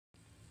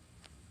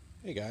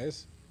Hey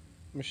guys,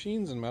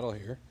 Machines and Metal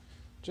here.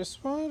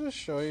 Just wanted to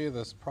show you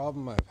this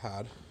problem I've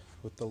had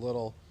with the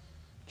little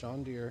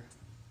John Deere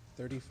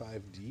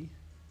 35D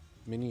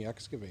mini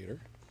excavator.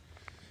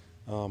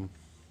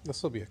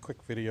 This will be a quick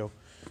video.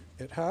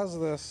 It has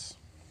this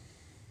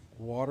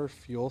water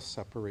fuel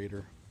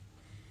separator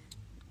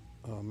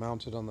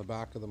mounted on the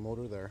back of the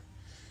motor there,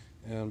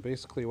 and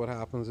basically what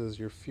happens is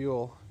your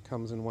fuel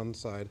comes in one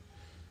side,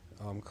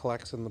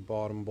 collects in the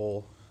bottom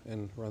bowl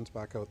and runs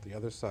back out the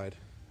other side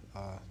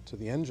to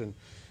the engine,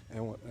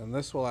 and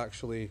this will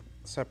actually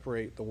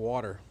separate the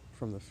water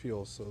from the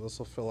fuel. So this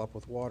will fill up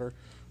with water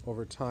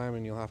over time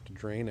and you'll have to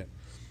drain it.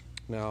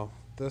 Now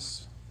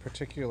this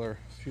particular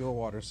fuel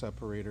water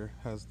separator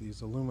has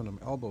these aluminum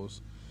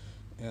elbows,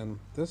 and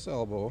this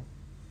elbow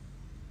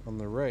on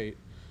the right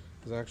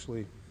is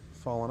actually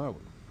fallen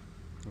out.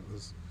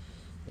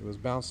 It was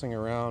bouncing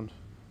around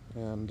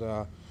and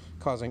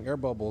causing air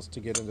bubbles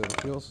to get into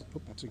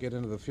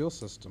the fuel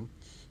system,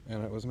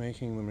 and it was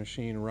making the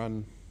machine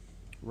run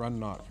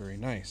not very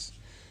nice.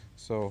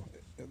 So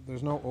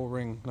there's no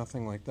O-ring,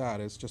 nothing like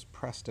that. It's just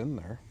pressed in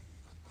there.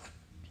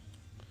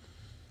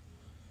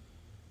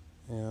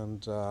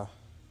 And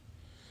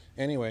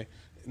anyway,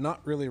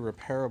 not really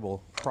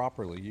repairable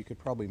properly. You could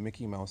probably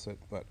Mickey Mouse it,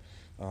 but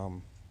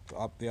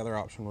the other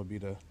option would be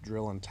to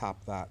drill and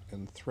tap that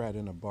and thread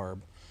in a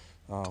barb.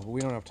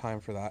 We don't have time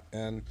for that,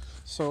 and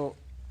so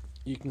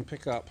you can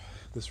pick up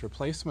this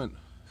replacement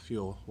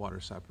fuel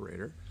water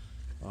separator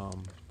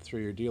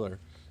through your dealer,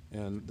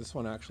 and this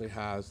one actually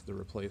has the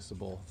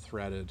replaceable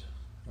threaded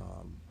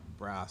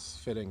brass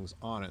fittings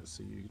on it,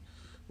 so you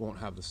won't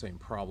have the same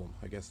problem.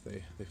 I guess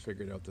they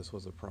figured out this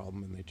was a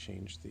problem and they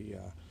changed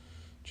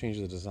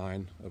the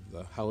design of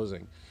the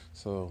housing.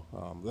 So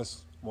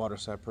this water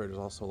separator is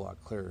also a lot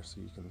clearer,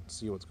 so you can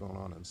see what's going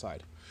on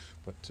inside.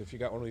 But if you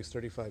got one of these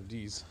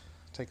 35Ds,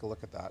 take a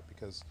look at that,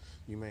 because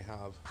you may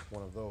have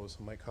one of those.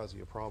 It might cause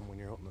you a problem when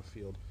you're out in the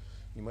field.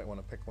 You might want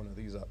to pick one of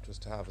these up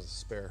just to have as a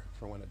spare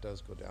for when it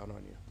does go down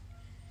on you.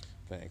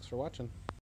 Thanks for watching.